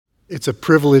It's a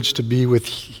privilege to be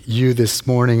with you this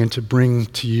morning and to bring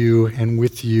to you and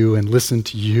with you and listen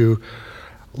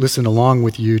along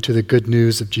with you to the good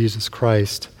news of Jesus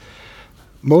Christ.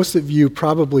 Most of you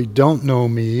probably don't know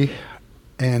me,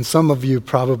 and some of you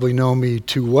probably know me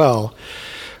too well,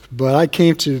 but I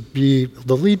came to be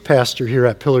the lead pastor here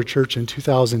at Pillar Church in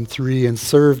 2003 and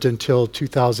served until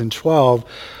 2012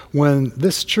 when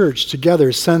this church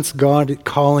together sensed God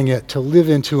calling it to live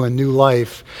into a new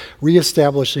life,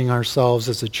 reestablishing ourselves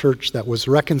as a church that was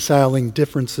reconciling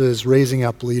differences, raising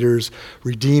up leaders,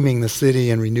 redeeming the city,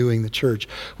 and renewing the church.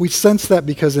 We sensed that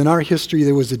because in our history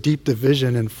there was a deep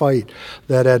division and fight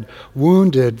that had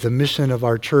wounded the mission of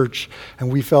our church,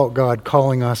 and we felt God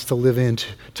calling us to live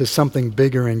into something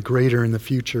bigger and greater in the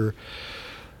future.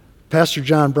 Pastor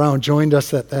John Brown joined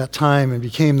us at that time and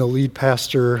became the lead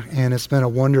pastor, and it's been a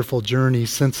wonderful journey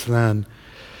since then.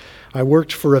 I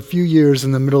worked for a few years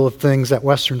in the middle of things at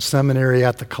Western Seminary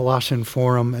at the Colossian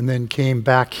Forum, and then came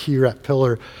back here at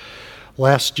Pillar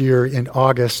last year in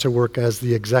August to work as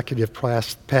the executive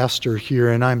pastor here,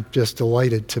 and I'm just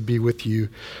delighted to be with you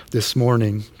this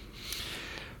morning.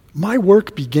 My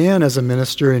work began as a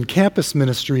minister in campus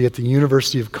ministry at the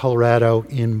University of Colorado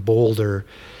in Boulder.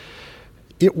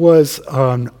 It was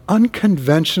an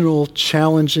unconventional,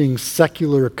 challenging,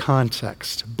 secular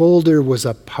context. Boulder was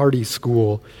a party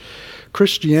school.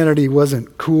 Christianity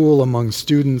wasn't cool among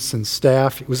students and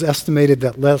staff. It was estimated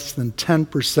that less than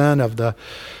 10% of the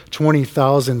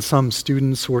 20,000 some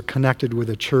students were connected with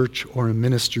a church or a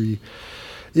ministry.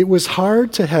 It was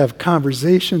hard to have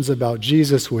conversations about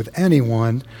Jesus with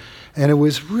anyone, and it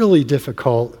was really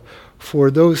difficult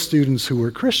for those students who were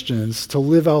Christians to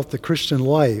live out the Christian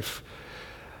life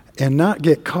and not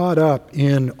get caught up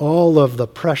in all of the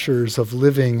pressures of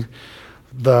living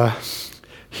the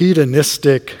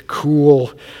hedonistic,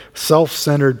 cool,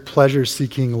 self-centered,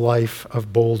 pleasure-seeking life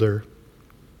of Boulder.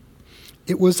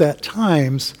 It was at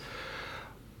times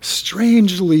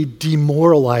strangely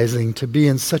demoralizing to be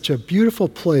in such a beautiful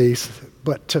place,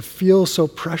 but to feel so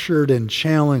pressured and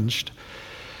challenged.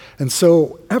 And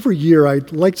so every year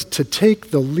I'd like to take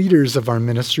the leaders of our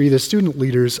ministry, the student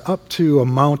leaders, up to a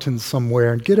mountain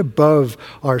somewhere and get above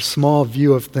our small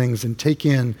view of things and take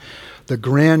in the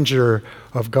grandeur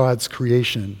of God's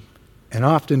creation. And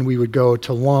often we would go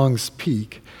to Long's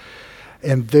Peak,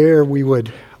 and there we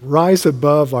would rise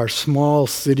above our small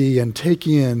city and take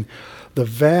in the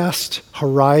vast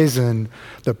horizon,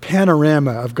 the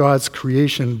panorama of God's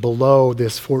creation below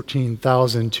this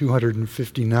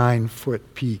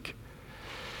 14,259-foot peak.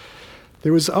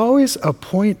 There was always a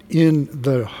point in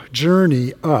the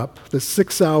journey up, the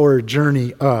 6-hour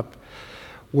journey up,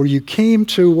 where you came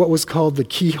to what was called the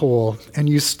keyhole, and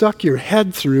you stuck your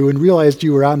head through and realized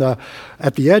you were at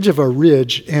the edge of a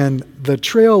ridge, and the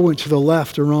trail went to the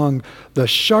left along the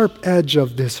sharp edge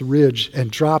of this ridge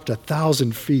and dropped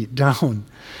 1,000 feet down.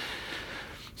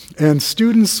 And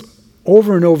students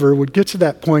over and over would get to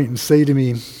that point and say to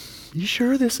me, "You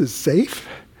sure this is safe?"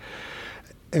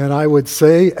 And I would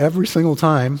say every single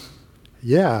time,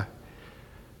 "Yeah,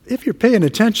 if you're paying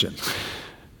attention."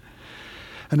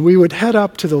 And we would head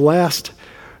up to the last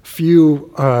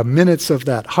few minutes of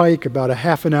that hike, about a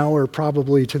half an hour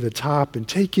probably to the top, and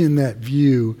take in that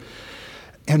view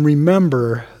and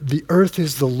remember the earth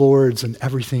is the Lord's and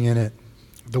everything in it,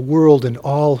 the world and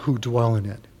all who dwell in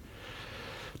it.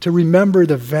 To remember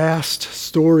the vast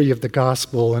story of the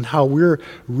gospel and how we're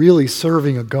really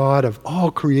serving a God of all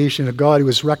creation, a God who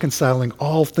is reconciling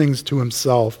all things to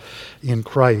himself in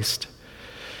Christ.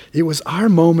 It was our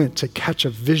moment to catch a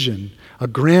vision, a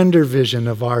grander vision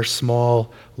of our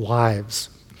small lives.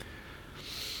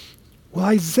 Well,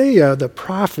 Isaiah, the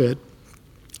prophet,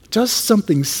 does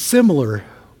something similar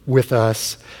with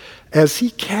us as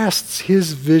he casts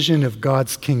his vision of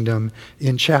God's kingdom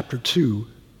in chapter 2.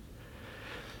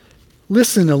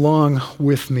 Listen along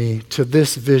with me to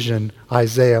this vision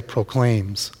Isaiah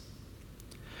proclaims.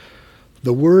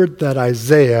 The word that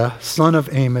Isaiah, son of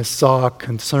Amos, saw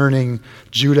concerning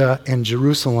Judah and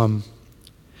Jerusalem.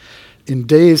 In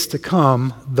days to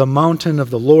come, the mountain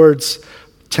of the Lord's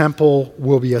temple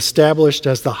will be established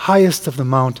as the highest of the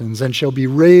mountains and shall be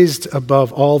raised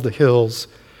above all the hills.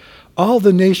 All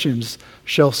the nations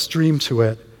shall stream to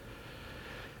it.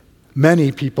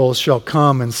 Many people shall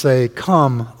come and say,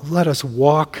 "Come, let us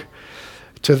go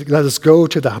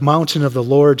to the mountain of the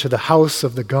Lord, to the house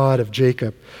of the God of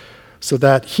Jacob, so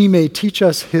that he may teach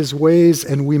us his ways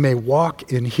and we may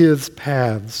walk in his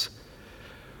paths.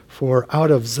 For out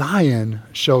of Zion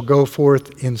shall go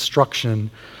forth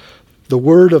instruction, the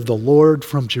word of the Lord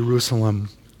from Jerusalem.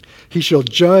 He shall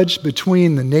judge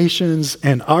between the nations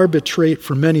and arbitrate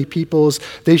for many peoples.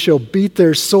 They shall beat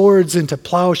their swords into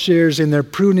plowshares and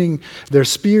their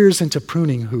spears into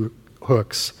pruning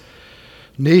hooks.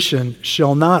 Nation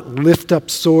shall not lift up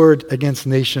sword against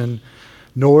nation,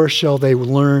 nor shall they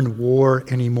learn war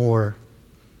anymore.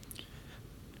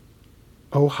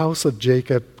 O house of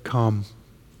Jacob, come.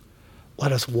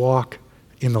 Let us walk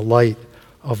in the light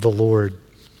of the Lord.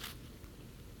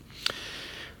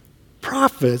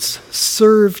 Prophets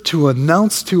serve to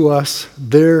announce to us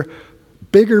their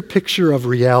bigger picture of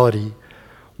reality,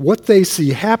 what they see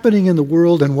happening in the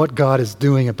world and what God is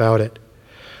doing about it.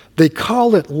 They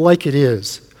call it like it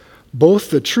is, both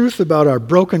the truth about our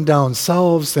broken down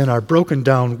selves and our broken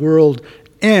down world,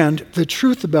 and the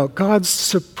truth about God's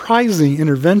surprising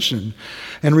intervention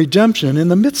and redemption in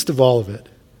the midst of all of it.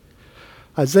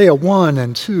 Isaiah 1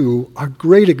 and 2 are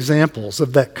great examples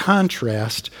of that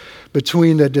contrast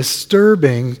between the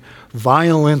disturbing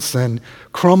violence and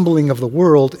crumbling of the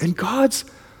world and God's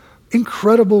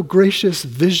incredible gracious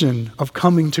vision of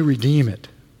coming to redeem it.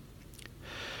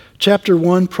 Chapter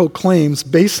 1 proclaims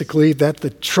basically that the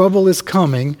trouble is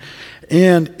coming,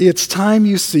 and it's time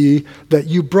you see that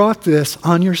you brought this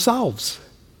on yourselves.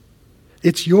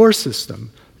 It's your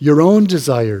system, your own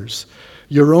desires,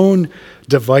 your own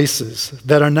devices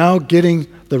that are now getting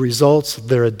the results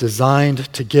they're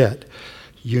designed to get.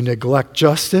 You neglect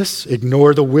justice,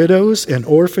 ignore the widows and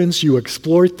orphans, you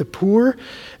exploit the poor,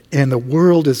 and the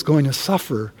world is going to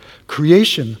suffer.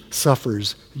 Creation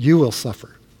suffers, you will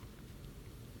suffer.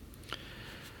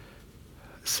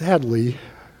 Sadly,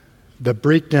 the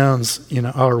breakdowns in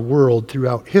our world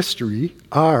throughout history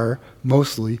are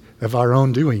mostly of our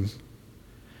own doing.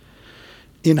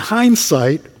 In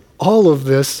hindsight, all of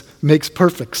this makes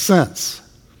perfect sense.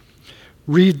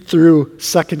 Read through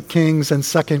 2 Kings and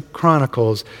 2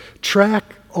 Chronicles.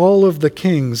 Track all of the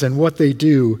kings and what they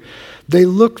do. They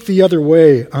look the other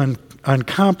way on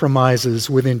compromises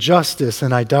with injustice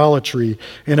and idolatry.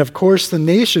 And of course, the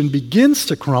nation begins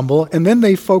to crumble, and then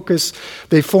they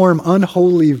form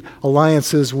unholy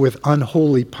alliances with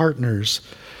unholy partners.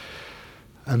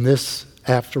 And this,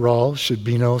 after all, should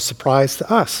be no surprise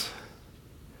to us,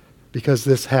 because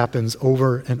this happens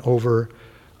over and over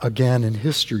again in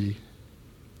history.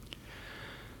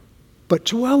 But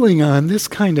dwelling on this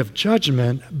kind of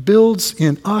judgment builds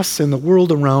in us and the world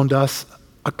around us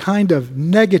a kind of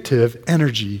negative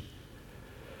energy.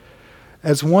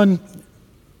 As one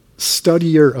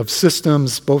studier of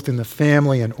systems, both in the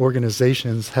family and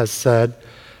organizations, has said,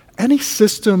 any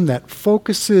system that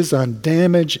focuses on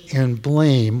damage and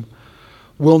blame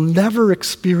will never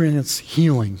experience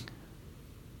healing.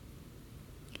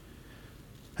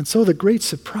 And so the great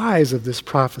surprise of this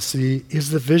prophecy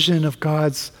is the vision of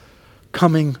God's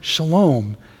coming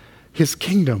shalom, his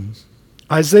kingdom.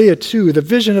 Isaiah 2, the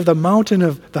vision of the mountain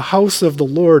of the house of the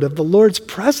Lord's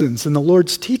presence and the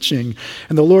Lord's teaching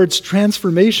and the Lord's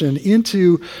transformation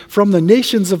from the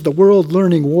nations of the world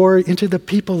learning war into the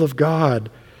people of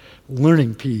God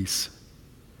learning peace.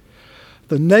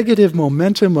 The negative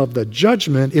momentum of the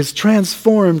judgment is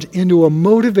transformed into a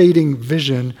motivating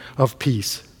vision of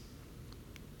peace.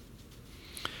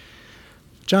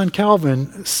 John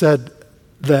Calvin said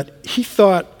that he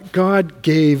thought God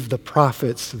gave the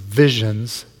prophets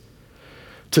visions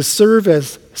to serve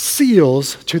as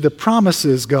seals to the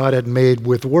promises God had made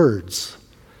with words.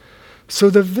 So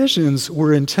the visions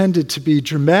were intended to be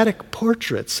dramatic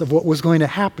portraits of what was going to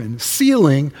happen,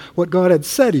 sealing what God had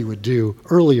said he would do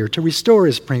earlier, to restore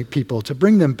his people, to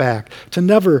bring them back, to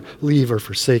never leave or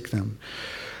forsake them.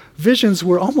 Visions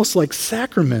were almost like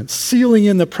sacraments, sealing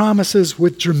in the promises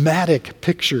with dramatic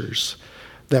pictures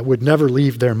that would never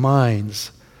leave their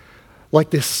minds. Like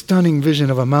this stunning vision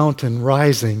of a mountain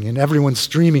rising and everyone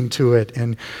streaming to it,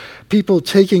 and people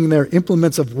taking their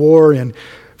implements of war and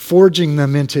forging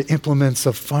them into implements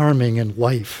of farming and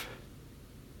life.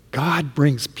 God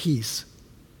brings peace.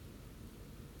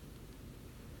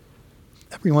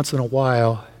 Every once in a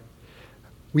while,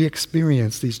 we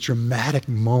experience these dramatic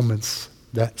moments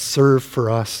that serve for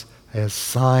us as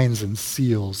signs and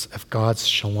seals of God's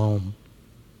shalom.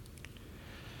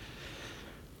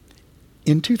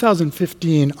 In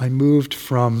 2015, I moved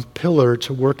from Pillar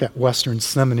to work at Western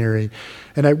Seminary,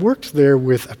 and I worked there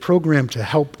with a program to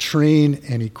help train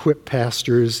and equip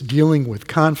pastors dealing with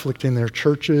conflict in their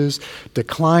churches,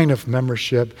 decline of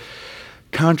membership,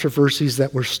 controversies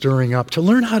that were stirring up, to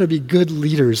learn how to be good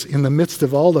leaders in the midst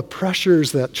of all the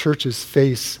pressures that churches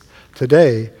face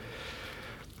today.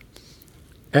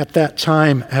 At that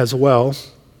time as well,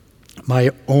 my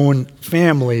own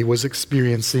family was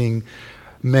experiencing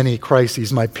many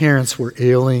crises. My parents were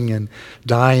ailing and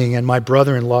dying, and my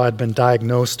brother-in-law had been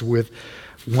diagnosed with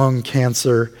lung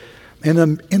cancer.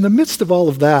 And in the midst of all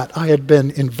of that, I had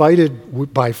been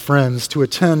invited by friends to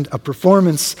attend a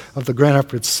performance of the Grand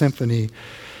Rapids Symphony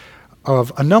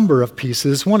of a number of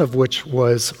pieces, one of which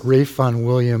was Ralph Vaughan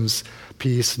Williams'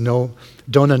 piece,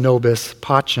 Dona Nobis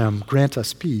Pacem, Grant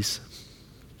Us Peace.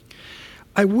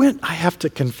 I have to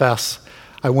confess,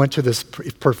 I went to this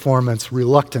performance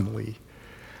reluctantly.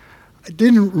 I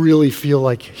didn't really feel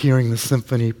like hearing the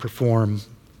symphony perform,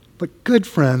 but good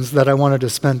friends that I wanted to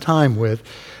spend time with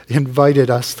invited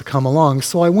us to come along.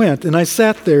 So I went, and I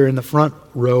sat there in the front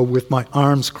row with my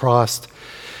arms crossed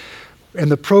and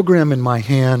the program in my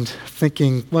hand,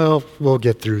 thinking, well, we'll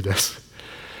get through this.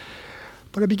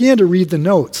 But I began to read the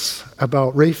notes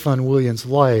about Ralph Vaughan Williams'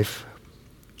 life.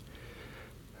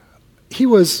 He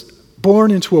was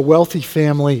born into a wealthy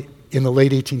family in the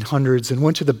late 1800s and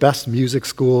went to the best music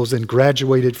schools and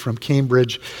graduated from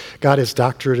Cambridge, got his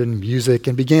doctorate in music,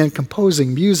 and began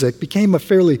composing music, became a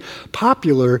fairly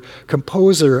popular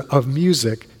composer of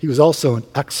music. He was also an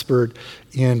expert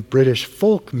in British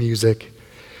folk music.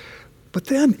 But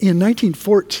then in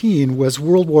 1914, as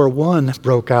World War I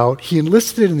broke out, he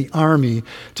enlisted in the army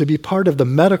to be part of the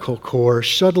medical corps,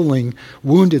 shuttling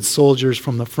wounded soldiers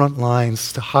from the front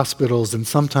lines to hospitals and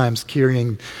sometimes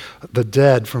carrying the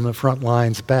dead from the front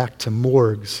lines back to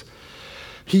morgues.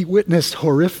 He witnessed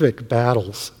horrific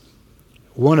battles,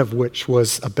 one of which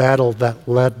was a battle that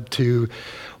led to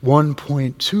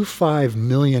 1.25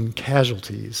 million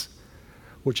casualties,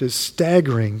 which is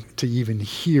staggering to even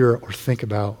hear or think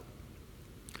about.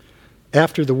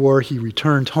 After the war, he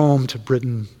returned home to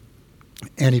Britain,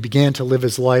 and he began to live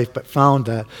his life, but found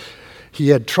that he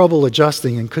had trouble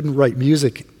adjusting and couldn't write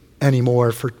music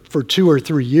anymore for 2 or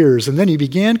 3 years. And then he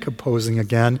began composing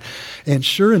again, and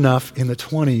sure enough, in the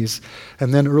 20s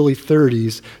and then early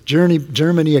 30s,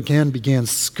 Germany again began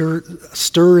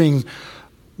stirring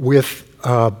with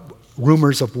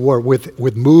rumors of war,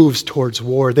 with moves towards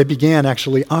war. They began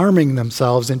actually arming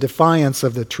themselves in defiance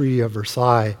of the Treaty of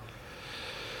Versailles.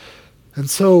 And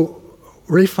so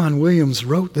Ralph Vaughan Williams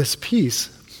wrote this piece,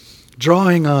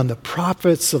 drawing on the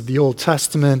prophets of the Old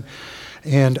Testament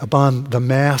and upon the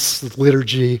Mass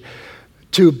liturgy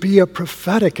to be a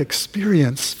prophetic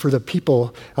experience for the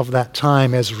people of that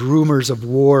time as rumors of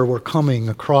war were coming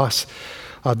across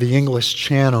the English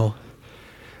Channel.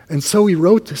 And so he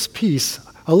wrote this piece,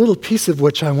 a little piece of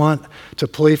which I want to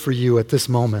play for you at this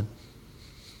moment.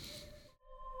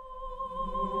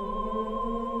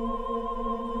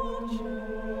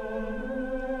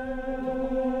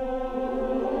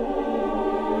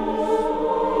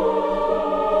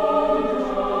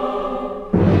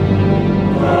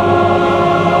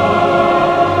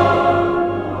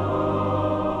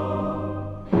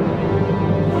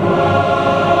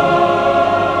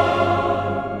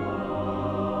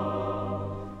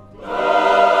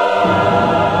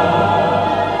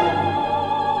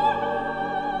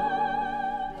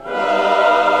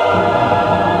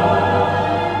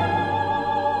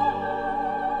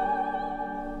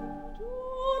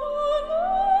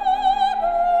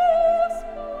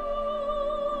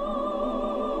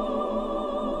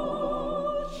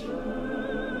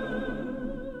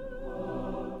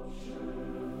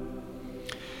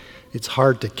 It's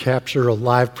hard to capture a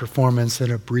live performance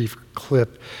in a brief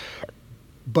clip,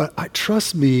 but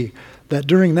trust me that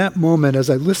during that moment, as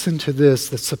I listened to this,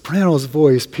 the soprano's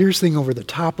voice piercing over the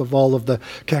top of all of the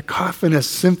cacophonous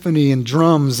symphony and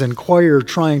drums and choir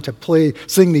trying to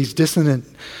sing these dissonant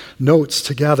notes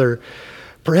together,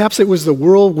 perhaps it was the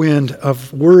whirlwind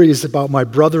of worries about my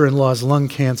brother-in-law's lung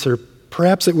cancer.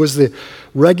 Perhaps it was the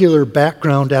regular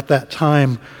background at that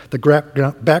time,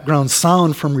 the background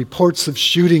sound from reports of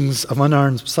shootings of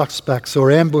unarmed suspects or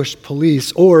ambushed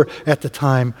police, or at the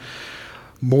time,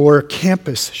 more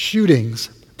campus shootings.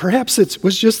 Perhaps it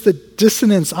was just the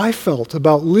dissonance I felt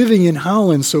about living in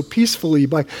Holland so peacefully,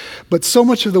 but so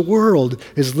much of the world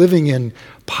is living in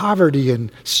poverty and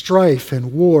strife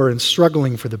and war and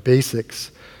struggling for the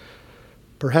basics.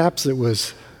 Perhaps it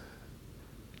was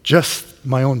just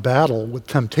my own battle with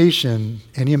temptation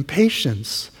and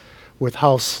impatience with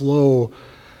how slow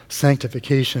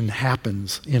sanctification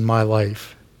happens in my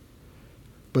life.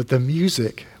 But the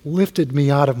music lifted me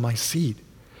out of my seat.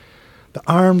 The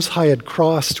arms I had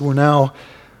crossed were now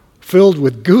filled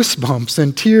with goosebumps,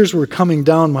 and tears were coming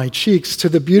down my cheeks to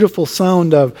the beautiful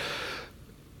sound of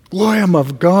Lamb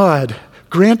of God,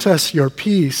 grant us your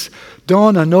peace.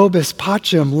 Dona nobis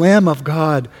pacem, Lamb of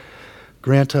God,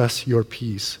 grant us your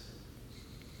peace.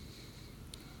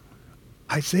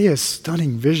 Isaiah's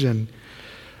stunning vision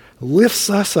lifts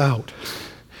us out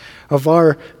of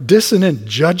our dissonant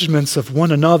judgments of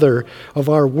one another, of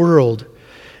our world.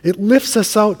 It lifts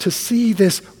us out to see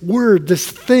this word, this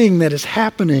thing that is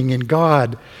happening in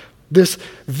God, this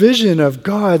vision of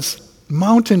God's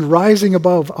mountain rising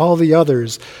above all the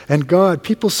others, and God,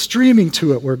 people streaming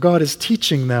to it where God is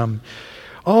teaching them.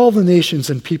 All the nations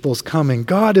and peoples coming.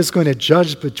 God is going to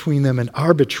judge between them and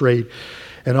arbitrate,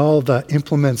 and all the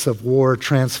implements of war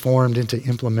transformed into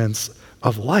implements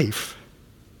of life.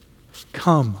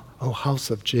 Come, O house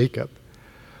of Jacob,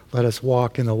 let us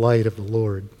walk in the light of the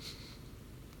Lord.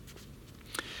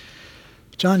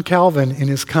 John Calvin, in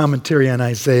his commentary on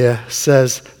Isaiah,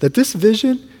 says that this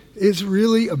vision is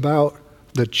really about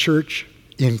the church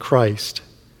in Christ.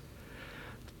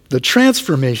 The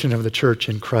transformation of the church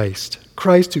in Christ.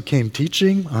 Christ who came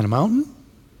teaching on a mountain,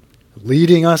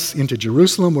 leading us into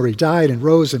Jerusalem where he died and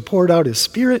rose and poured out his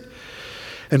Spirit.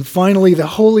 And finally, the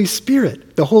Holy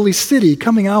Spirit, the holy city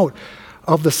coming out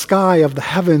of the sky of the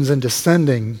heavens and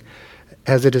descending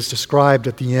as it is described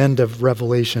at the end of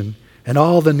Revelation. And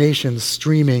all the nations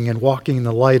streaming and walking in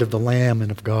the light of the Lamb and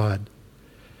of God.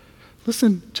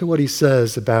 Listen to what he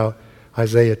says about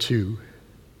Isaiah 2.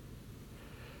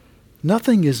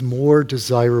 Nothing is more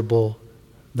desirable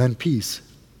than peace.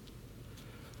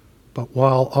 But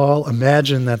while all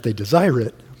imagine that they desire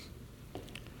it,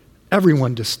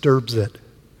 everyone disturbs it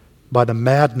by the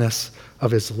madness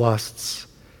of his lusts.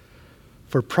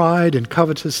 For pride and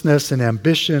covetousness and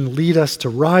ambition lead us to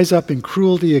rise up in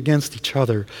cruelty against each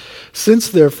other. Since,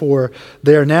 therefore,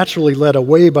 they are naturally led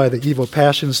away by the evil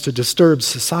passions to disturb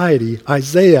society,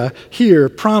 Isaiah here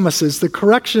promises the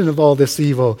correction of all this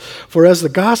evil. For as the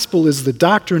gospel is the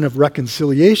doctrine of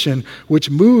reconciliation, which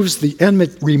removes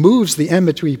the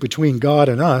enmity between God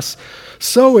and us,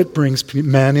 so it brings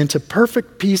men into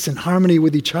perfect peace and harmony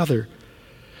with each other.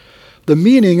 The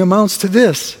meaning amounts to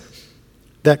this: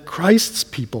 that Christ's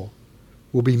people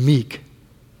will be meek,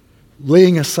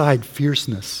 laying aside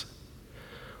fierceness,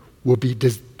 will be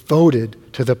devoted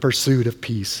to the pursuit of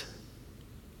peace.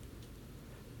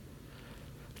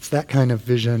 It's that kind of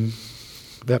vision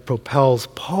that propels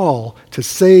Paul to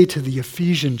say to the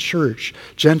Ephesian church,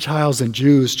 Gentiles and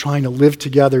Jews trying to live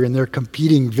together in their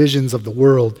competing visions of the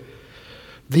world,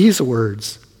 these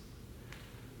words: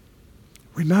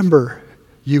 remember,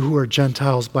 you who are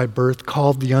Gentiles by birth,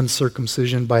 called the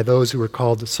uncircumcision by those who are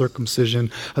called the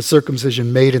circumcision, a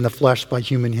circumcision made in the flesh by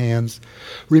human hands.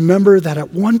 Remember that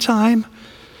at one time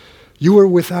you were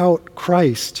without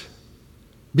Christ,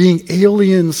 being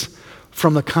aliens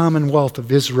from the commonwealth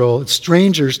of Israel,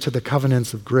 strangers to the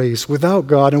covenants of grace, without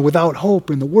God and without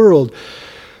hope in the world.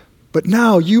 But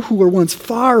now you who were once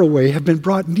far away have been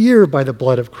brought near by the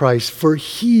blood of Christ, for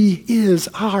he is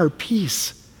our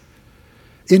peace.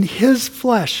 In his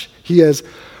flesh, he has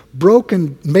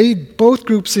made both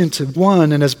groups into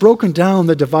one and has broken down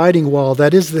the dividing wall,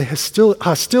 that is the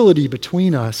hostility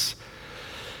between us.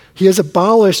 He has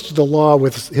abolished the law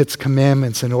with its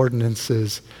commandments and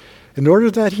ordinances in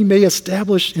order that he may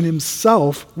establish in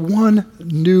himself one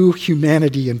new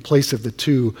humanity in place of the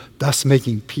two, thus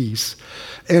making peace,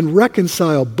 and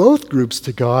reconcile both groups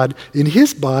to God in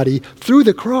his body through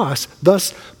the cross,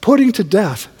 thus putting to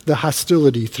death the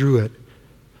hostility through it.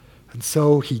 And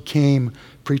so he came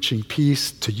preaching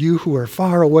peace to you who are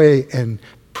far away and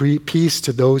peace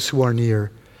to those who are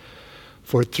near.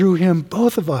 For through him,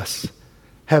 both of us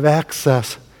have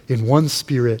access in one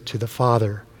Spirit to the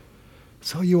Father.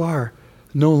 So you are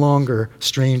no longer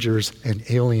strangers and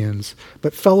aliens,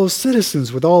 but fellow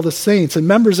citizens with all the saints and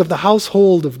members of the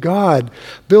household of God,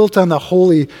 built on the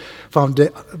holy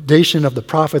foundation of the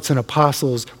prophets and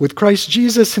apostles, with Christ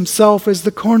Jesus himself as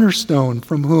the cornerstone,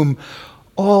 from whom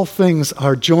all things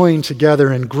are joined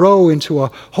together and grow into a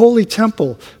holy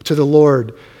temple to the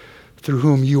Lord, through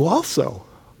whom you also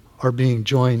are being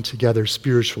joined together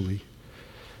spiritually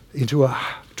into a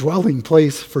dwelling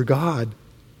place for God.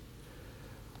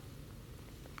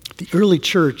 The early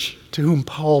church to whom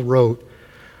Paul wrote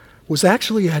was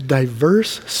actually a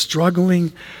diverse,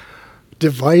 struggling,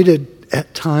 divided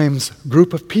at times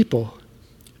group of people.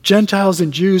 Gentiles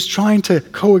and Jews trying to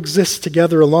coexist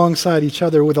together alongside each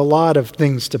other with a lot of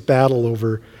things to battle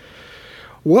over.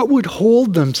 What would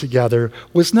hold them together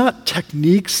was not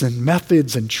techniques and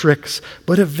methods and tricks,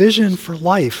 but a vision for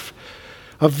life.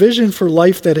 A vision for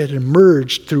life that had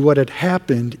emerged through what had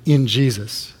happened in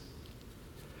Jesus.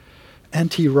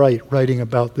 N.T. Wright, writing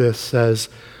about this, says,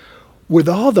 with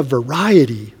all the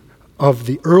variety of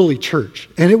the early church,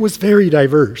 and it was very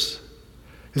diverse,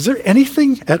 is there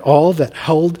anything at all that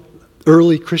held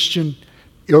early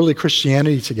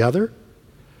Christianity together?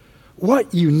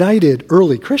 What united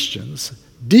early Christians,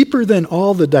 deeper than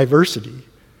all the diversity,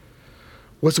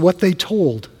 was what they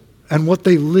told and what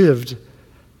they lived,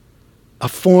 a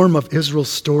form of Israel's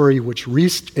story which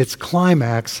reached its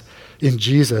climax in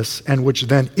Jesus and which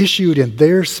then issued in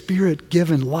their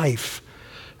Spirit-given life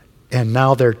and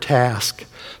now their task.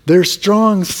 Their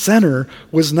strong center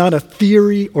was not a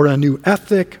theory or a new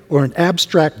ethic or an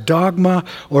abstract dogma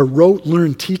or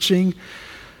rote-learned teaching,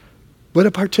 but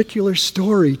a particular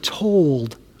story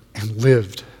told and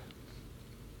lived.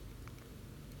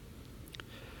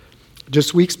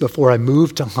 Just weeks before I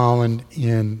moved to Holland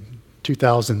in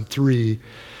 2003,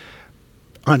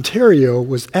 Ontario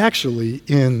was actually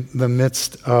in the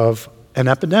midst of an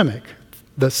epidemic,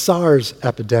 the SARS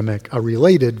epidemic, a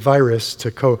related virus to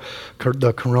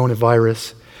the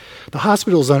coronavirus. The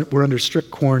hospitals were under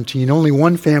strict quarantine. Only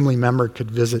one family member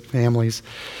could visit families.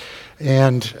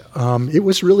 And it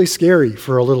was really scary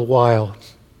for a little while.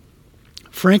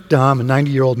 Frank Dom, a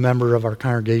 90-year-old member of our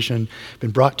congregation, had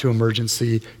been brought to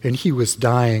emergency, and he was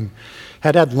dying.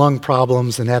 Had lung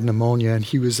problems and had pneumonia, and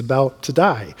he was about to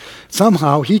die.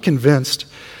 Somehow, he convinced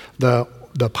the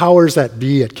powers that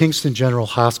be at Kingston General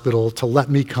Hospital to let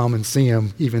me come and see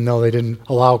him, even though they didn't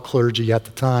allow clergy at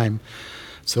the time.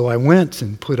 So I went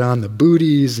and put on the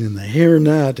booties and the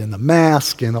hairnet and the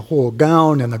mask and the whole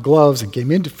gown and the gloves and came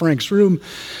into Frank's room,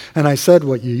 and I said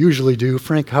what you usually do,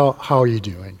 "Frank, how are you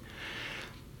doing?"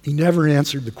 He never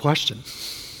answered the question.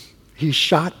 He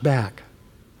shot back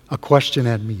a question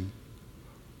at me.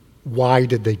 Why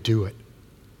did they do it?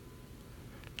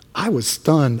 I was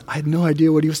stunned. I had no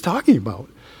idea what he was talking about.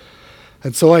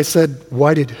 And so I said,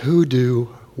 why did who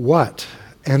do what?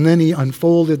 And then he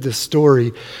unfolded this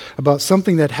story about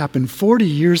something that happened 40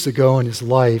 years ago in his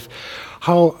life,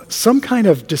 how some kind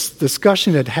of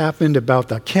discussion had happened about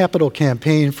the capital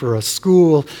campaign for a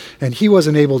school, and he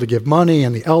wasn't able to give money,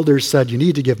 and the elders said, you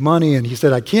need to give money, and he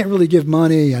said, I can't really give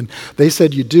money, and they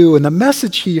said, you do. And the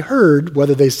message he heard,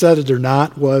 whether they said it or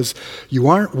not, was, you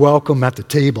aren't welcome at the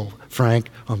table, Frank,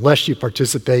 unless you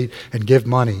participate and give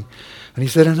money. And he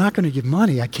said, I'm not going to give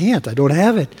money. I can't. I don't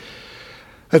have it.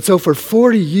 And so for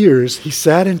 40 years, he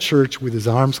sat in church with his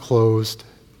arms closed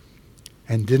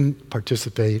and didn't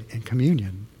participate in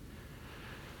communion.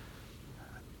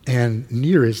 And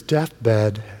near his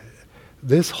deathbed,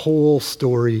 this whole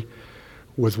story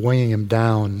was weighing him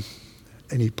down,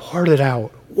 and he poured it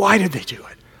out. Why did they do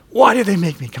it? Why did they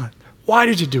make me come? Why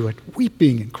did you do it?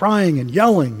 Weeping and crying and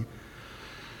yelling.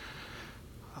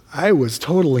 I was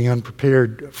totally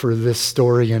unprepared for this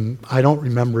story, and I don't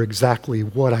remember exactly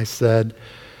what I said,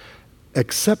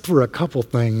 except for a couple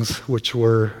things, which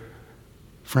were,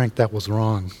 Frank, that was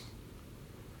wrong.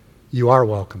 You are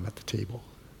welcome at the table.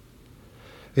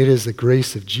 It is the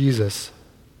grace of Jesus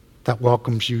that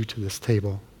welcomes you to this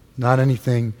table. Not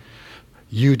anything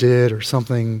you did or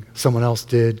something someone else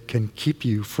did can keep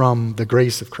you from the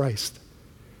grace of Christ.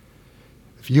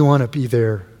 If you want to be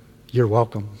there, you're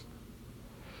welcome.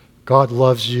 God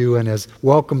loves you and has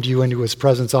welcomed you into his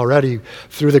presence already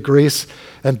through the grace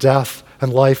and death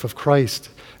and life of Christ.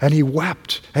 And he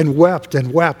wept and wept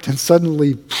and wept, and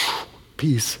suddenly,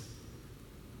 peace.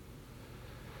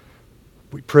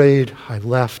 We prayed, I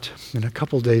left, and a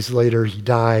couple days later he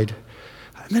died.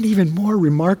 And then even more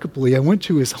remarkably, I went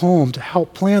to his home to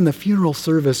help plan the funeral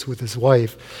service with his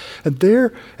wife. And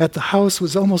there at the house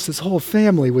was almost his whole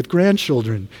family with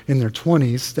grandchildren in their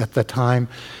 20s at the time,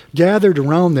 gathered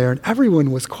around there, and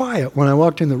everyone was quiet when I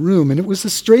walked in the room, and it was the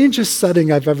strangest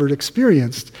setting I've ever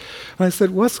experienced. And I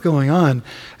said, what's going on?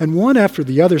 And one after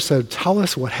the other said, tell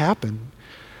us what happened.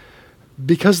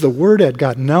 Because the word had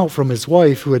gotten out from his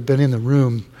wife, who had been in the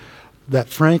room, that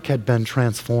Frank had been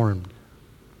transformed.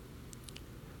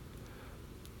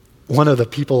 One of the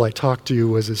people I talked to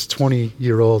was his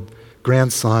 20-year-old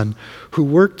grandson, who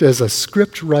worked as a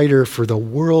script writer for the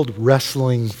World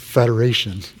Wrestling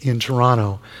Federation in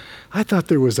Toronto. I thought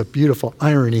there was a beautiful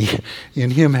irony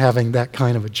in him having that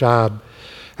kind of a job.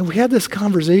 And we had this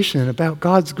conversation about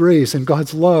God's grace and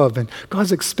God's love and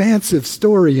God's expansive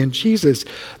story in Jesus.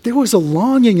 There was a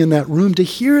longing in that room to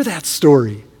hear that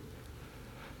story.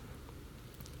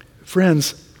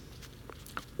 Friends,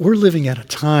 we're living at a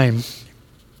time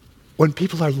when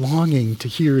people are longing to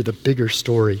hear the bigger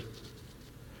story.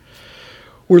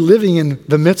 We're living in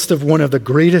the midst of one of the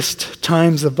greatest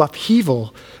times of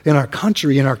upheaval in our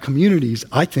country, in our communities,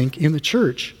 I think, in the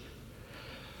church.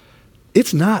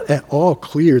 It's not at all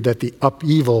clear that the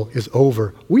upheaval is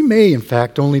over. We may, in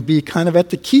fact, only be kind of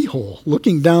at the keyhole,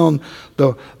 looking down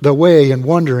the way and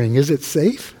wondering, is it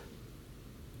safe?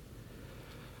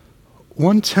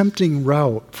 One tempting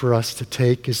route for us to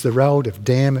take is the route of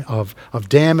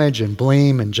damage and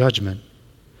blame and judgment,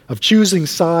 of choosing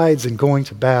sides and going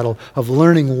to battle, of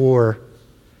learning war.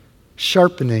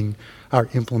 sharpening our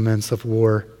implements of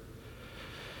war.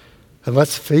 And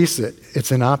let's face it,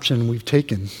 it's an option we've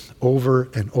taken over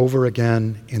and over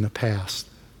again in the past.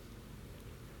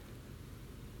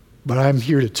 But I'm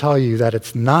here to tell you that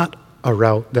it's not a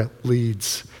route that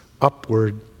leads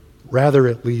upward. Rather,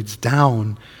 it leads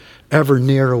down, ever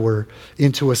narrower,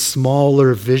 into a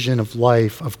smaller vision of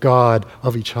life, of God,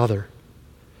 of each other.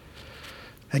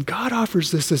 And God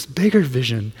offers us this bigger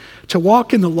vision, to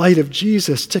walk in the light of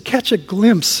Jesus, to catch a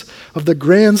glimpse of the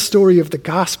grand story of the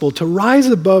gospel, to rise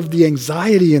above the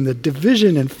anxiety and the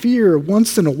division and fear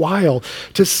once in a while,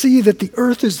 to see that the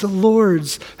earth is the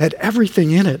Lord's and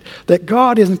everything in it, that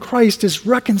God in Christ is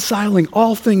reconciling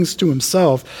all things to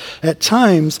himself. At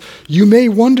times, you may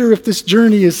wonder if this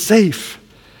journey is safe.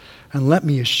 And let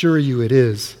me assure you it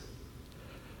is,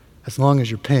 as long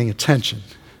as you're paying attention.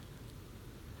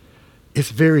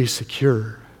 It's very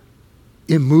secure,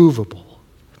 immovable,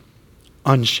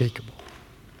 unshakable.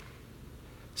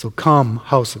 So come,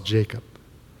 house of Jacob.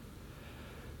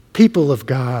 People of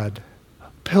God,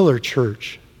 Pillar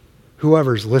Church,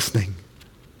 whoever's listening,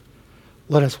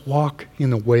 let us walk in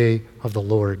the way of the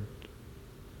Lord.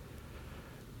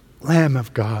 Lamb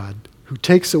of God, who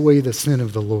takes away the sin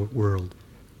of the world,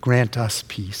 grant us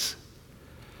peace.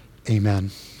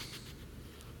 Amen.